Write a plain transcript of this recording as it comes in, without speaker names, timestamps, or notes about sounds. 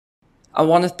I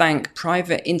want to thank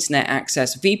Private Internet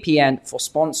Access VPN for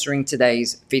sponsoring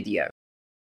today's video.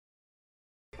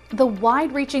 The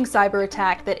wide-reaching cyber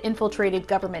attack that infiltrated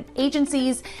government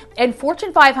agencies and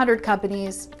Fortune 500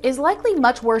 companies is likely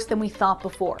much worse than we thought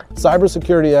before.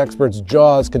 Cybersecurity experts'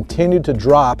 jaws continued to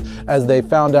drop as they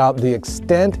found out the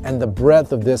extent and the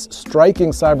breadth of this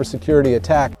striking cybersecurity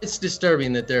attack. It's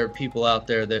disturbing that there are people out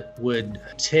there that would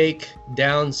take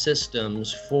down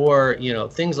systems for,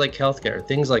 things like healthcare,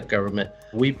 things like government.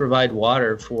 We provide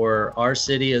water for our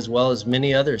city as well as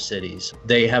many other cities.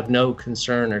 They have no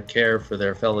concern or care for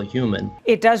their fellow human.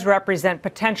 It does represent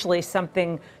potentially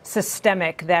something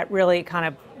systemic that really kind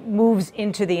of moves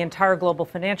into the entire global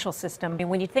financial system.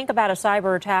 When you think about a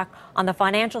cyber attack on the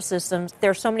financial systems,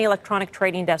 there's so many electronic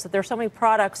trading desks, there's so many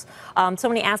products, so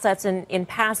many assets in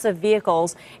passive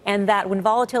vehicles, and that when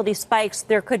volatility spikes,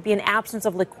 there could be an absence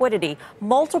of liquidity.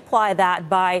 Multiply that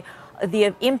by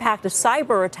the impact a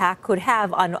cyber attack could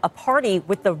have on a party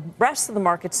with the rest of the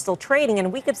market still trading,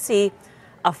 and we could see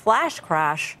a flash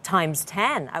crash times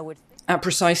 10, I would think. At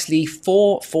precisely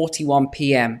 4:41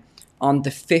 p.m. on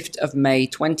the 5th of May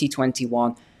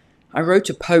 2021, I wrote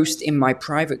a post in my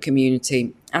private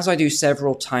community, as I do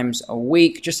several times a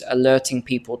week, just alerting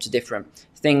people to different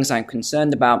things I'm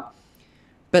concerned about.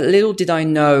 But little did I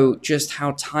know just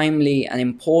how timely and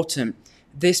important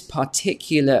this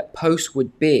particular post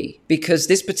would be, because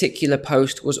this particular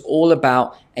post was all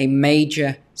about a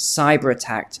major cyber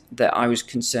attack that I was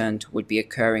concerned would be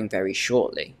occurring very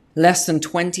shortly. Less than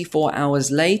 24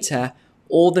 hours later,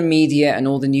 all the media and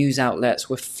all the news outlets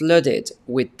were flooded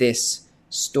with this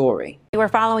story. We're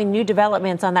following new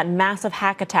developments on that massive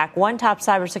hack attack. One top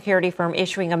cybersecurity firm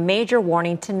issuing a major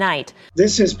warning tonight.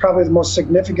 This is probably the most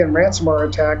significant ransomware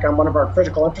attack on one of our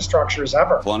critical infrastructures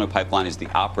ever. Colonial Pipeline is the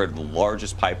operator of the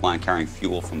largest pipeline carrying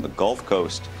fuel from the Gulf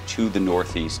Coast to the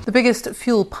Northeast. The biggest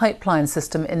fuel pipeline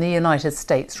system in the United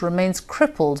States remains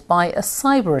crippled by a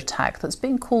cyber attack that's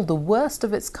being called the worst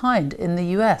of its kind in the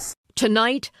US.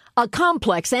 Tonight, a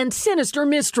complex and sinister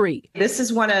mystery. This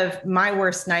is one of my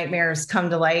worst nightmares come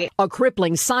to light. A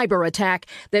crippling cyber attack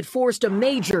that forced a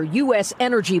major U.S.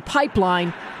 energy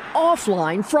pipeline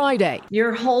offline Friday.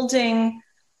 You're holding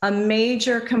a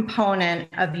major component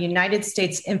of the United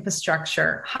States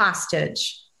infrastructure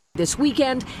hostage. This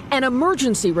weekend, an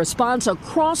emergency response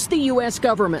across the U.S.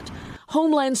 government,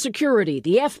 Homeland Security,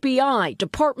 the FBI,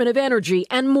 Department of Energy,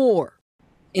 and more.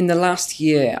 In the last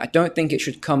year, I don't think it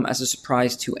should come as a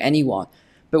surprise to anyone,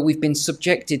 but we've been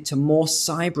subjected to more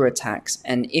cyber attacks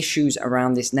and issues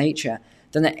around this nature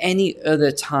than at any other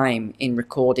time in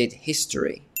recorded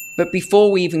history. But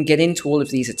before we even get into all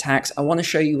of these attacks, I want to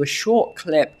show you a short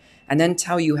clip and then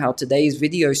tell you how today's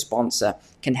video sponsor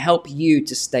can help you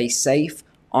to stay safe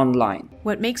online.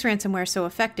 What makes ransomware so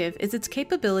effective is its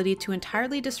capability to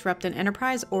entirely disrupt an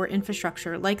enterprise or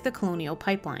infrastructure like the Colonial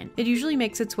Pipeline. It usually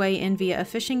makes its way in via a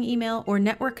phishing email or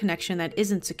network connection that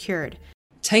isn't secured.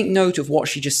 Take note of what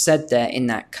she just said there in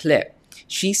that clip.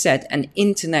 She said an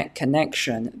internet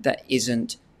connection that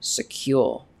isn't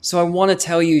secure. So I want to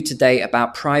tell you today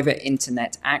about Private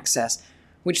Internet Access,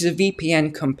 which is a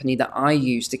VPN company that I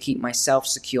use to keep myself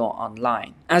secure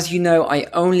online. As you know, I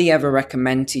only ever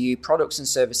recommend to you products and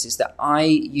services that I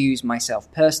use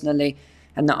myself personally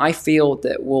and that I feel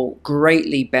that will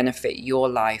greatly benefit your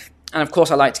life. And of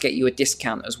course, I like to get you a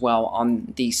discount as well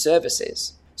on these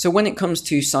services. So when it comes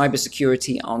to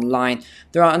cybersecurity online,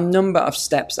 there are a number of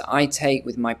steps that I take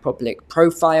with my public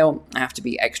profile. I have to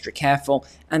be extra careful,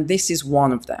 and this is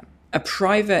one of them. A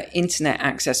Private Internet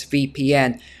Access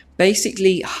VPN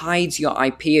basically hides your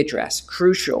IP address.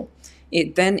 Crucial.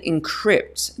 It then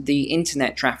encrypts the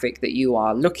internet traffic that you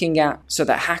are looking at so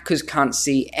that hackers can't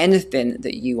see anything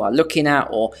that you are looking at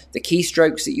or the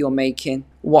keystrokes that you're making,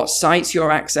 what sites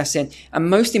you're accessing, and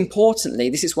most importantly,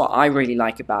 this is what I really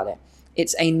like about it,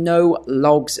 it's a no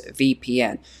logs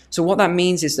VPN. So what that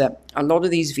means is that a lot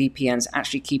of these VPNs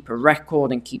actually keep a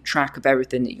record and keep track of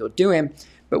everything that you're doing,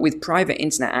 but with Private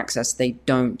Internet Access, they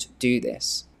don't do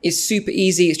this. It's super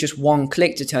easy. It's just one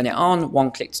click to turn it on,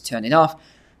 one click to turn it off.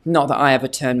 Not that I ever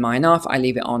turn mine off. I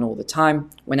leave it on all the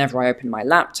time. Whenever I open my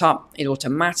laptop, it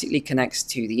automatically connects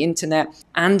to the internet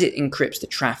and it encrypts the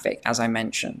traffic, as I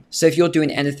mentioned. So if you're doing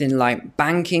anything like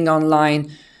banking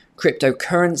online,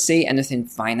 cryptocurrency, anything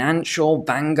financial,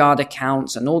 Vanguard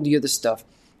accounts, and all the other stuff,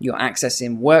 you're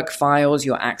accessing work files,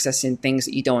 you're accessing things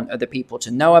that you don't want other people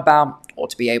to know about or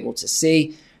to be able to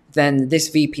see, then this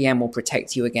VPN will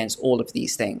protect you against all of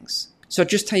these things. So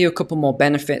just tell you a couple more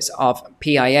benefits of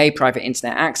PIA, Private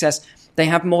Internet Access. They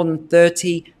have more than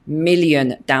 30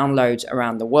 million downloads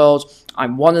around the world.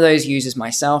 I'm one of those users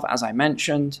myself, as I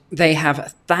mentioned. They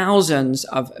have thousands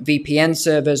of VPN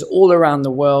servers all around the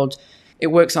world.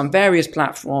 It works on various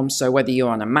platforms, so whether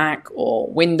you're on a Mac or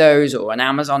Windows or an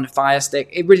Amazon Fire Stick,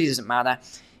 it really doesn't matter.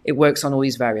 It works on all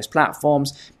these various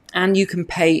platforms, and you can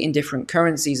pay in different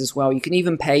currencies as well. You can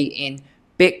even pay in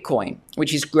Bitcoin,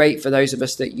 which is great for those of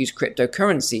us that use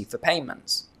cryptocurrency for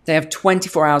payments. They have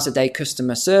 24 hours a day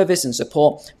customer service and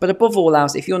support, but above all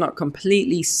else, if you're not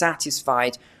completely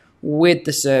satisfied with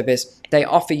the service, they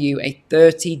offer you a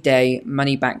 30-day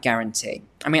money-back guarantee.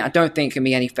 I mean, I don't think it can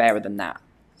be any fairer than that.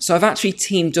 So I've actually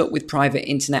teamed up with Private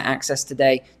Internet Access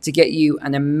today to get you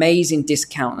an amazing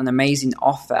discount, an amazing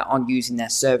offer on using their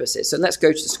services. So let's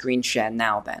go to the screen share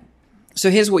now then.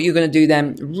 So here's what you're going to do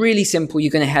then. Really simple.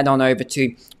 You're going to head on over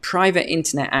to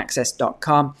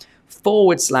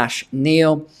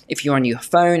privateinternetaccess.com/Neil. If you're on your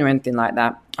phone or anything like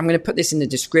that, I'm going to put this in the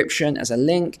description as a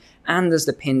link and as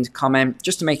the pinned comment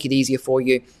just to make it easier for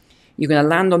you. You're going to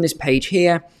land on this page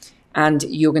here, and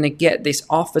you're going to get this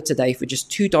offer today for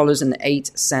just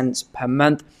 $2.08 per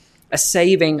month, a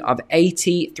saving of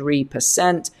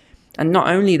 83%. And not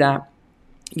only that,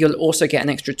 you'll also get an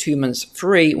extra 2 months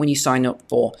free when you sign up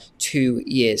for 2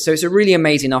 years. So it's a really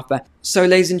amazing offer. So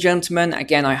ladies and gentlemen,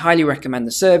 again, I highly recommend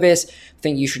the service. I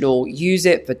think you should all use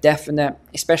it for definite,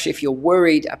 especially if you're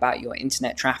worried about your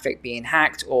internet traffic being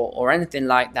hacked or anything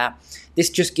like that. This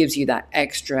just gives you that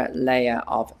extra layer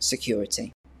of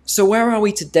security. So where are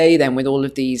we today then with all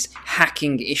of these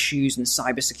hacking issues and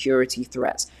cybersecurity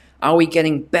threats? Are we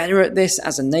getting better at this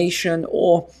as a nation,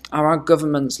 or are our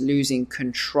governments losing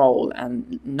control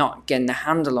and not getting a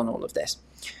handle on all of this?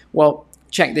 Well,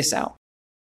 check this out.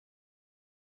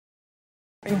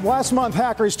 Last month,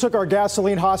 hackers took our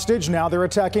gasoline hostage. Now they're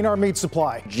attacking our meat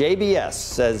supply. JBS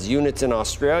says units in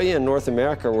Australia and North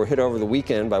America were hit over the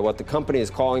weekend by what the company is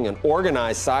calling an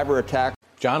organized cyber attack.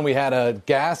 John, we had a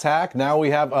gas hack. Now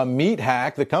we have a meat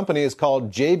hack. The company is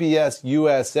called JBS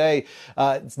USA.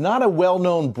 It's not a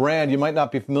well-known brand. You might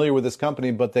not be familiar with this company,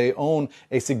 but they own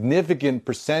a significant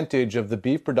percentage of the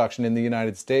beef production in the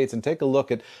United States. And take a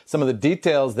look at some of the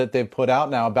details that they've put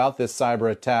out now about this cyber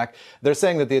attack. They're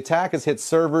saying that the attack has hit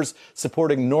servers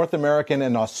supporting North American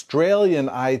and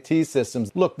Australian IT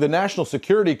systems. Look, the national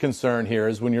security concern here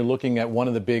is when you're looking at one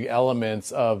of the big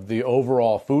elements of the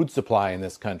overall food supply in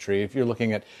this country. If you're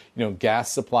looking at, gas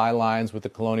supply lines with the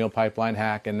Colonial Pipeline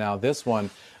hack, and now this one,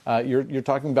 you're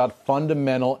talking about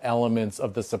fundamental elements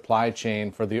of the supply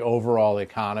chain for the overall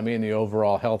economy and the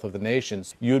overall health of the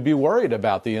nations. You'd be worried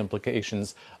about the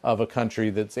implications of a country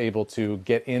that's able to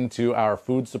get into our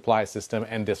food supply system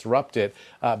and disrupt it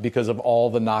because of all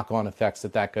the knock-on effects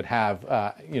that could have,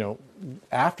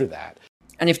 after that.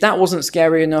 And if that wasn't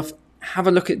scary enough, have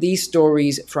a look at these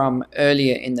stories from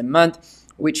earlier in the month,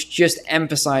 which just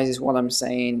emphasizes what I'm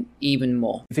saying even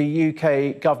more. The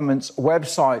UK government's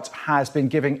website has been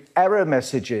giving error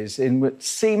messages in what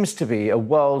seems to be a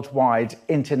worldwide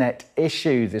internet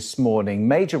issue this morning.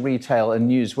 Major retail and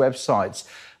news websites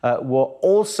were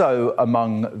also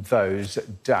among those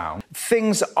down.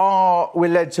 Things are, we're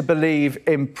led to believe,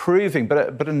 improving,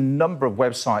 but a number of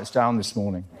websites down this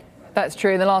morning. That's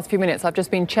true. In the last few minutes, I've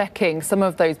just been checking some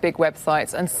of those big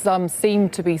websites, and some seem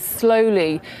to be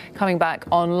slowly coming back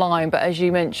online. But as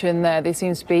you mentioned there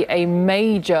seems to be a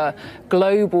major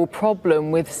global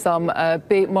problem with some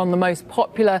one of the most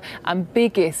popular and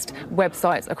biggest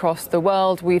websites across the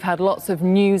world. We've had lots of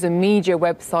news and media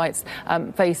websites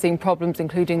facing problems,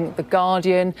 including The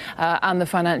Guardian and the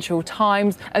Financial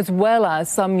Times, as well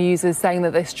as some users saying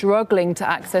that they're struggling to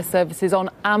access services on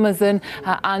Amazon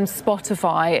and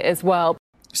Spotify as well.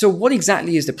 So what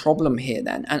exactly is the problem here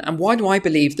then? And why do I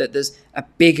believe that there's a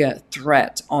bigger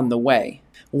threat on the way?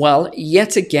 Well,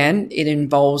 yet again, it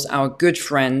involves our good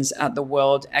friends at the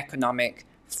World Economic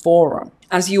Forum.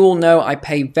 As you all know, I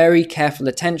pay very careful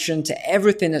attention to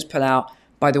everything that's put out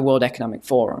by the World Economic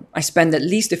Forum. I spend at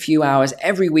least a few hours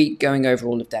every week going over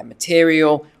all of their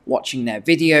material, watching their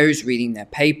videos, reading their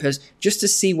papers, just to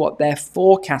see what their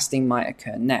forecasting might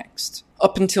occur next.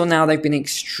 Up until now, they've been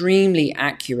extremely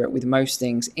accurate with most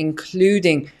things,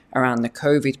 including around the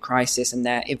COVID crisis and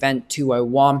their Event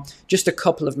 201, just a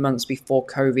couple of months before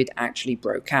COVID actually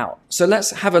broke out. So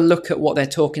let's have a look at what they're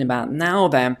talking about now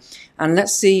then, and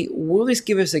let's see, will this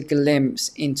give us a glimpse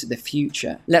into the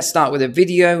future? Let's start with a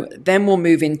video, then we'll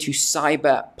move into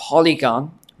Cyber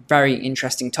Polygon, very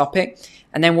interesting topic,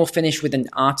 and then we'll finish with an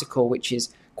article which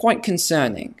is quite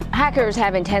concerning. Hackers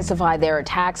have intensified their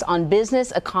attacks on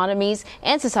business, economies,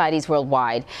 and societies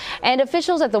worldwide. And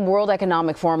officials at the World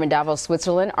Economic Forum in Davos,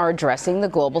 Switzerland, are addressing the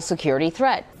global security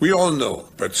threat. We all know,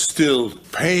 but still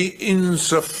pay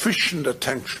insufficient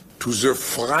attention to the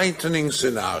frightening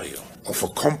scenario of a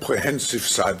comprehensive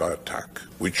cyber attack,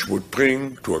 which would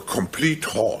bring to a complete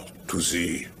halt to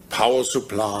the power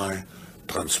supply,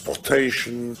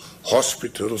 transportation,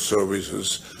 hospital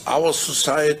services, our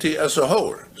society as a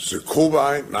whole. The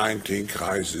COVID-19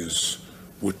 crisis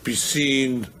would be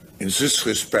seen in this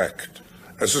respect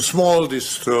as a small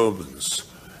disturbance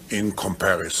in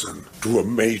comparison to a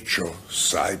major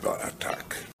cyber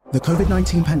attack. The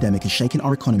COVID-19 pandemic has shaken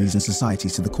our economies and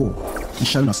societies to the core and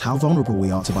shown us how vulnerable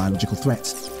we are to biological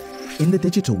threats. In the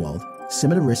digital world,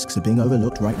 similar risks are being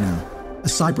overlooked right now. A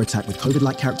cyber attack with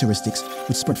COVID-like characteristics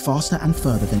would spread faster and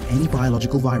further than any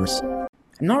biological virus.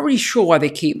 I'm not really sure why they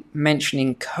keep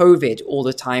mentioning COVID all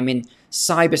the time in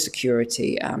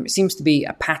cybersecurity. It seems to be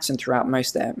a pattern throughout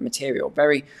most of their material.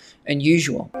 Very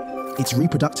unusual. Its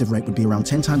reproductive rate would be around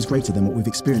 10 times greater than what we've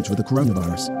experienced with the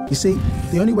coronavirus. You see,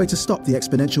 the only way to stop the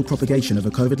exponential propagation of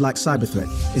a COVID-like cyber threat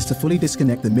is to fully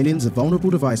disconnect the millions of vulnerable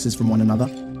devices from one another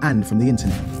and from the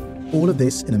internet. All of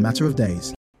this in a matter of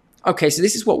days. Okay, so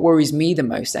this is what worries me the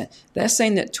most then. They're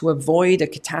saying that to avoid a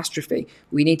catastrophe,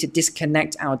 we need to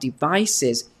disconnect our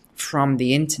devices from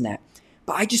the internet.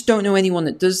 But I just don't know anyone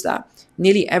that does that.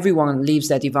 Nearly everyone leaves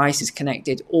their devices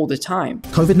connected all the time.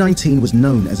 COVID-19 was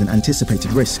known as an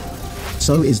anticipated risk.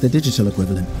 So is the digital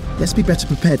equivalent. Let's be better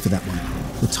prepared for that one.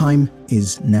 The time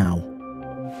is now.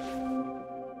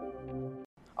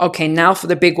 Okay, now for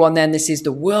the big one then. This is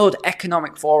the World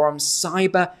Economic Forum's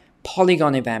Cyber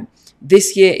Polygon event.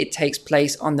 This year it takes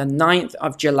place on the 9th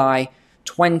of July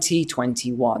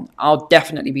 2021. I'll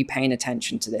definitely be paying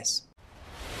attention to this.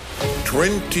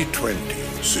 2020,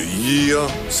 the year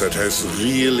that has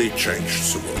really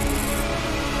changed the world.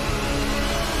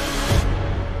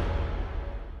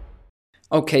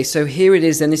 Okay, so here it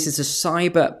is, and this is the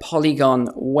Cyber Polygon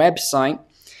website,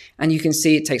 and you can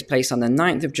see it takes place on the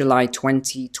 9th of July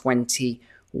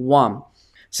 2021.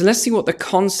 So let's see what the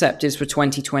concept is for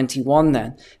 2021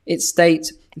 then. It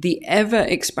states, the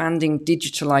ever-expanding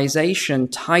digitalization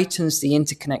tightens the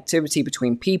interconnectivity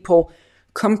between people,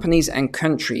 companies and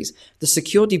countries. The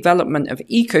secure development of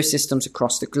ecosystems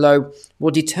across the globe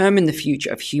will determine the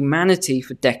future of humanity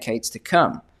for decades to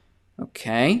come.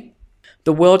 Okay.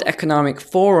 The World Economic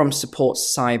Forum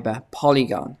supports Cyber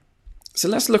Polygon. So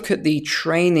let's look at the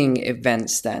training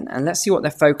events then, and let's see what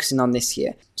they're focusing on this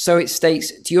year. So it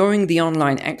states, during the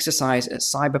online exercise at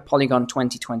Cyber Polygon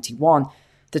 2021,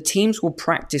 the teams will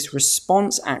practice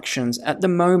response actions at the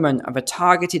moment of a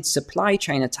targeted supply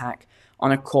chain attack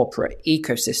on a corporate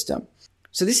ecosystem.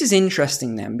 So this is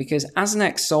interesting then, because as an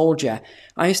ex-soldier,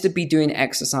 I used to be doing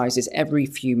exercises every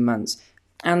few months.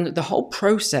 And the whole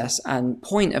process and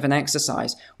point of an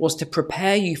exercise was to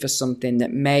prepare you for something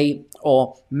that may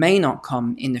or may not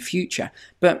come in the future.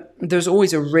 But there's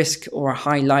always a risk or a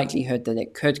high likelihood that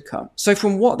it could come. So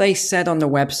from what they said on the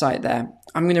website there,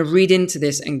 I'm going to read into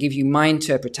this and give you my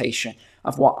interpretation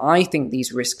of what I think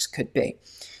these risks could be.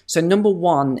 So number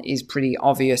one is pretty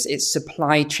obvious. It's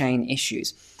supply chain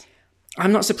issues.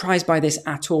 I'm not surprised by this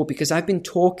at all, because I've been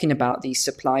talking about these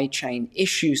supply chain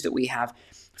issues that we have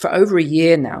for over a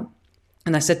year now.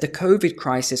 And I said the COVID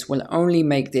crisis will only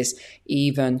make this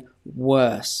even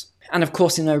worse. And of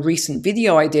course, in a recent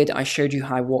video I did, I showed you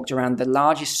how I walked around the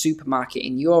largest supermarket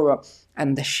in Europe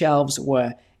and the shelves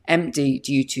were empty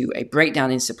due to a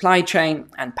breakdown in supply chain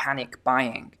and panic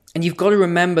buying. And you've got to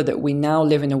remember that we now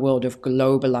live in a world of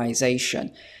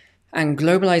globalization. And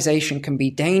globalization can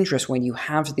be dangerous when you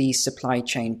have these supply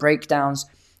chain breakdowns,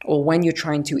 or when you're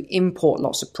trying to import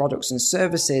lots of products and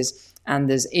services and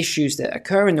there's issues that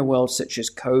occur in the world such as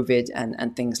COVID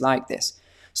and things like this.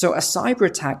 So a cyber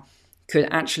attack could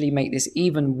actually make this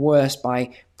even worse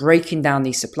by breaking down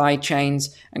these supply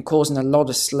chains and causing a lot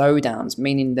of slowdowns,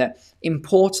 meaning that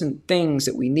important things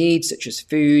that we need, such as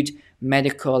food,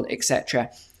 medical, etc.,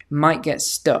 might get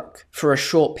stuck for a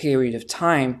short period of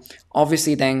time,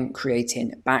 obviously then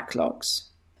creating backlogs.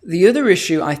 The other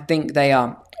issue I think they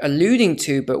are alluding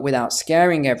to, but without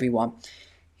scaring everyone,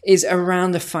 is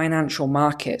around the financial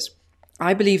markets.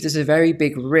 I believe there's a very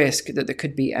big risk that there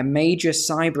could be a major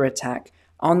cyber attack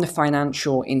on the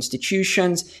financial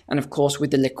institutions, and of course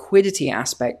with the liquidity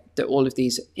aspect that all of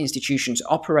these institutions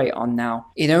operate on now.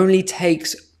 It only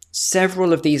takes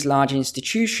several of these large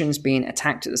institutions being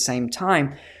attacked at the same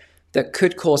time that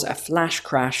could cause a flash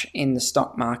crash in the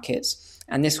stock markets,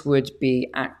 and this would be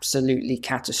absolutely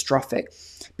catastrophic,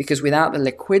 because without the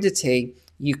liquidity,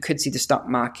 you could see the stock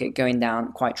market going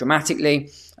down quite dramatically.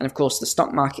 And of course, the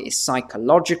stock market is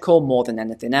psychological more than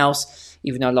anything else.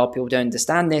 Even though a lot of people don't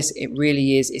understand this, it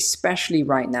really is, especially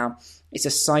right now. It's a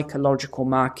psychological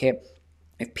market.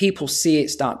 If people see it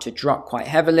start to drop quite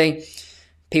heavily,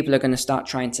 people are going to start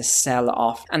trying to sell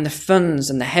off. And the funds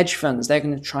and the hedge funds, they're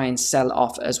going to try and sell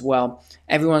off as well.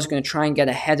 Everyone's going to try and get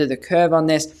ahead of the curve on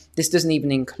this. This doesn't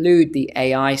even include the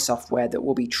AI software that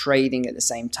will be trading at the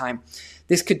same time.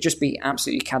 This could just be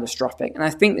absolutely catastrophic. And I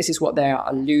think this is what they are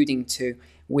alluding to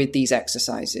with these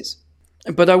exercises.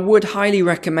 But I would highly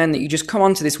recommend that you just come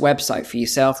onto this website for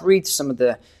yourself, read some of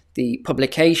the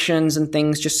publications and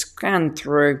things, just scan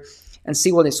through and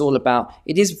see what it's all about.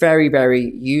 It is very,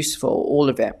 very useful, all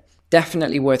of it.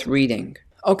 Definitely worth reading.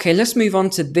 Okay, let's move on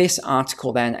to this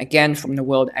article then, again from the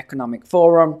World Economic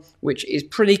Forum, which is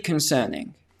pretty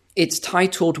concerning. It's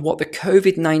titled, What the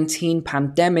COVID-19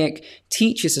 Pandemic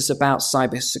Teaches Us About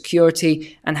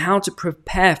Cybersecurity and How to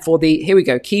Prepare for the, here we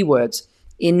go, keywords,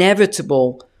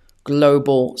 inevitable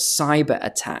global cyber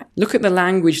attack. Look at the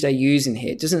language they're using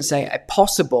here. It doesn't say a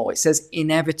possible, it says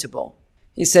inevitable.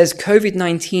 It says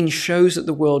COVID-19 shows that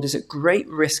the world is at great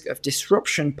risk of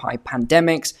disruption by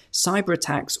pandemics, cyber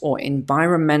attacks, or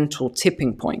environmental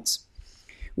tipping points.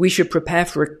 We should prepare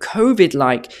for a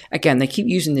COVID-like, again, they keep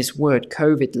using this word,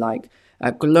 COVID-like,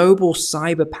 a global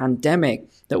cyber pandemic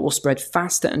that will spread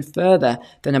faster and further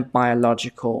than a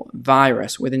biological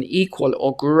virus with an equal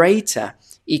or greater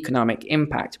economic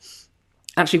impact.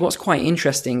 Actually, what's quite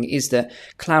interesting is that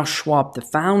Klaus Schwab, the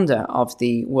founder of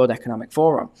the World Economic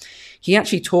Forum, he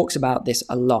actually talks about this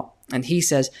a lot. And he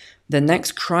says the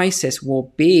next crisis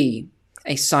will be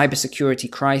a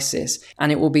cybersecurity crisis,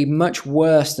 and it will be much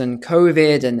worse than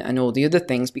COVID and all the other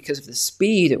things because of the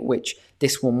speed at which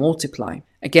this will multiply.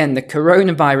 Again, the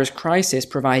coronavirus crisis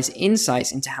provides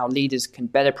insights into how leaders can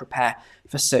better prepare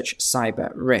for such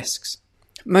cyber risks.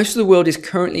 Most of the world is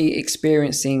currently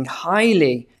experiencing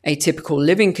highly atypical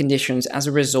living conditions as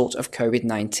a result of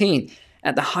COVID-19.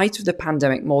 At the height of the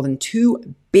pandemic, more than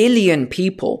 2 billion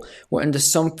people were under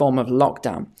some form of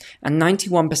lockdown, and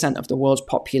 91% of the world's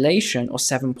population, or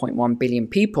 7.1 billion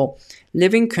people,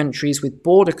 live in countries with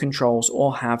border controls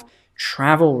or have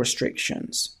travel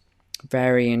restrictions.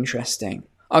 Very interesting.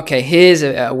 Okay, here's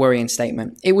a worrying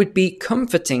statement. It would be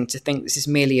comforting to think this is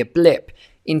merely a blip,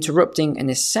 interrupting an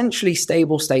essentially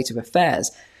stable state of affairs,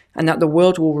 and that the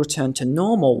world will return to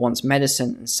normal once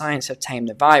medicine and science have tamed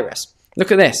the virus.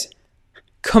 Look at this.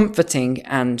 Comforting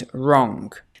and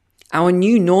wrong. Our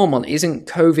new normal isn't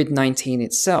COVID-19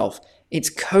 itself,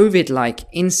 it's COVID-like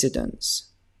incidents.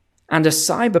 And a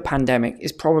cyber pandemic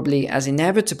is probably as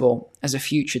inevitable as a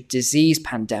future disease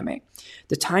pandemic.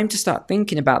 The time to start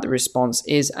thinking about the response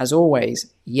is, as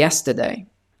always, yesterday.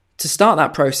 To start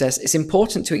that process, it's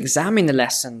important to examine the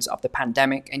lessons of the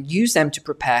pandemic and use them to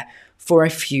prepare for a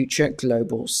future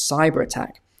global cyber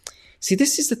attack. See,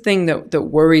 this is the thing that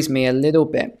worries me a little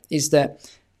bit, is that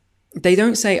they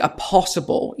don't say a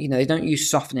possible, they don't use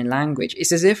softening language.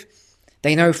 It's as if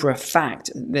they know for a fact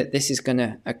that this is going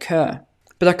to occur.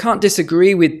 But I can't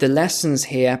disagree with the lessons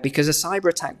here, because a cyber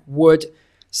attack would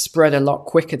spread a lot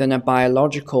quicker than a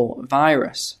biological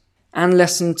virus. And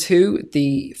lesson 2,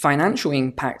 the financial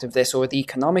impact of this, or the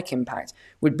economic impact,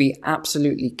 would be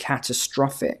absolutely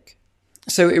catastrophic.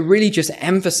 So it really just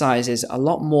emphasizes a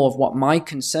lot more of what my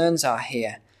concerns are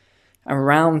here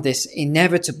around this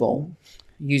inevitable,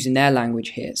 using their language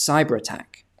here, cyber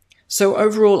attack. So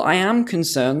overall, I am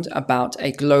concerned about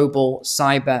a global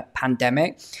cyber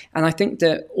pandemic, and I think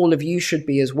that all of you should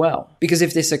be as well. Because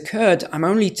if this occurred, I'm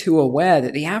only too aware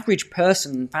that the average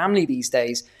person and family these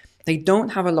days, they don't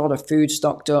have a lot of food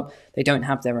stocked up, they don't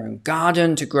have their own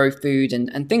garden to grow food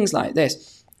and things like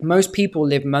this. Most people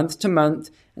live month to month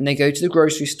and they go to the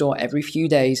grocery store every few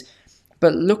days.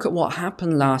 But look at what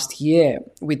happened last year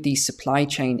with these supply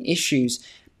chain issues,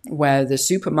 where the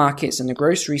supermarkets and the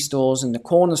grocery stores and the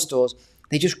corner stores,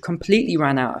 they just completely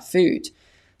ran out of food.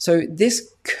 So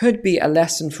this could be a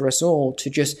lesson for us all to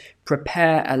just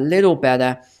prepare a little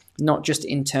better, not just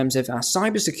in terms of our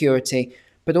cybersecurity,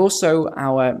 but also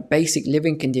our basic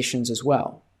living conditions as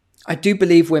well. I do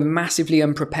believe we're massively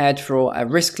unprepared for a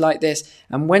risk like this,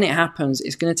 and when it happens,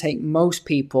 it's going to take most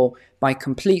people by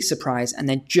complete surprise, and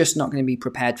they're just not going to be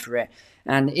prepared for it.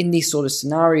 And in these sort of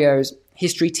scenarios,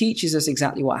 history teaches us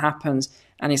exactly what happens,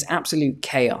 and it's absolute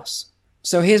chaos.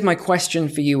 So here's my question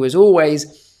for you as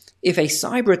always. If a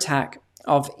cyber attack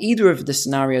of either of the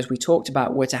scenarios we talked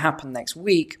about were to happen next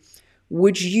week,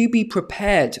 would you be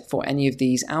prepared for any of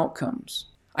these outcomes?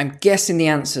 I'm guessing the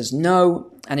answer's no,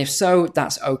 and if so,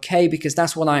 that's okay, because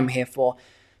that's what I'm here for,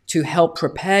 to help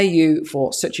prepare you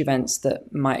for such events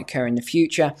that might occur in the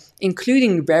future,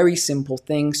 including very simple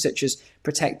things such as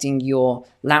protecting your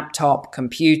laptop,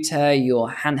 computer, your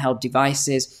handheld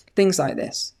devices, things like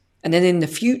this. And then in the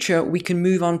future, we can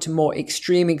move on to more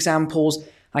extreme examples.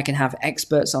 I can have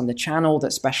experts on the channel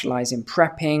that specialize in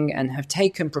prepping and have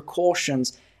taken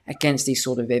precautions against these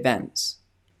sort of events.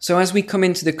 So as we come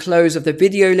into the close of the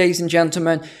video, ladies and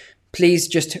gentlemen, please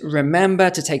just remember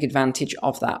to take advantage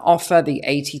of that offer, the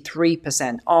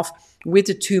 83% off with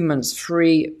the 2 months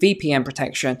free VPN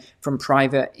protection from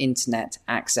private internet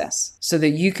access, so that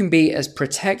you can be as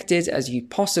protected as you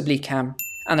possibly can.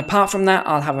 And apart from that,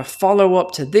 I'll have a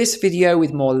follow-up to this video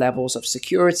with more levels of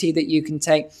security that you can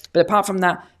take. But apart from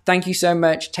that, thank you so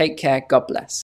much. Take care. God bless.